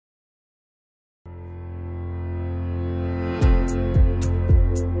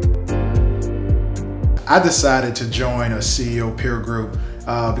I decided to join a CEO peer group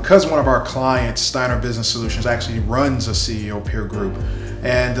because one of our clients, Steiner Business Solutions, actually runs a CEO peer group.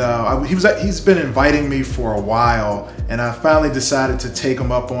 And he's been inviting me for a while, and I finally decided to take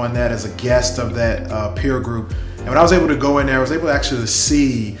him up on that as a guest of that peer group. And when I was able to go in there, I was able to actually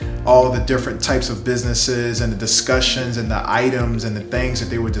see all the different types of businesses and the discussions and the items and the things that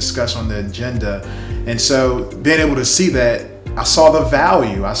they would discuss on the agenda. And so being able to see that, I saw the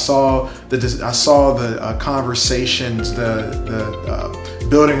value. I saw the conversations, the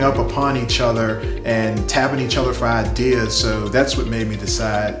building up upon each other and tapping each other for ideas. So that's what made me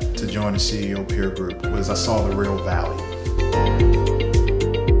decide to join the CEO peer group, was I saw the real value.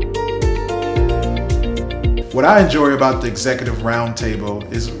 What I enjoy about the Executive Roundtable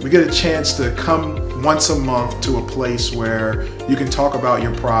is we get a chance to come once a month to a place where you can talk about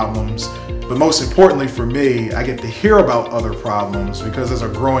your problems. But most importantly for me, I get to hear about other problems, because as a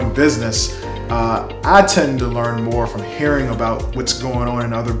growing business, I tend to learn more from hearing about what's going on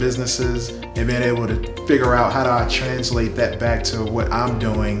in other businesses and being able to figure out how do I translate that back to what I'm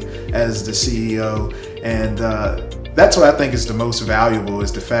doing as the CEO. And that's what I think is the most valuable,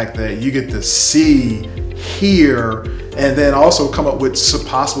 is the fact that you get to see, hear, and then also come up with some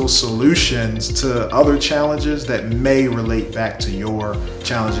possible solutions to other challenges that may relate back to your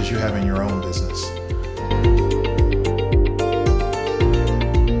challenges you have in your own business.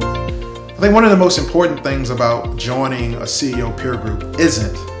 I think one of the most important things about joining a CEO peer group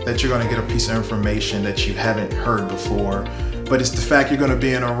isn't that you're going to get a piece of information that you haven't heard before, but it's the fact you're going to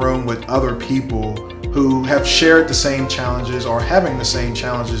be in a room with other people who have shared the same challenges or having the same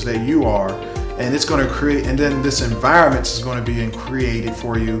challenges that you are. And it's going to create, and then this environment is going to be created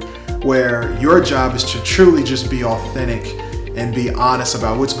for you where your job is to truly just be authentic and be honest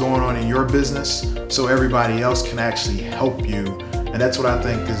about what's going on in your business, so everybody else can actually help you. And that's what I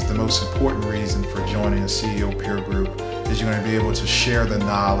think is the most important reason for joining a CEO peer group, is you're going to be able to share the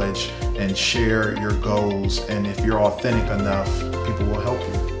knowledge and share your goals. And if you're authentic enough, people will help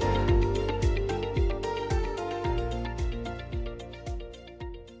you.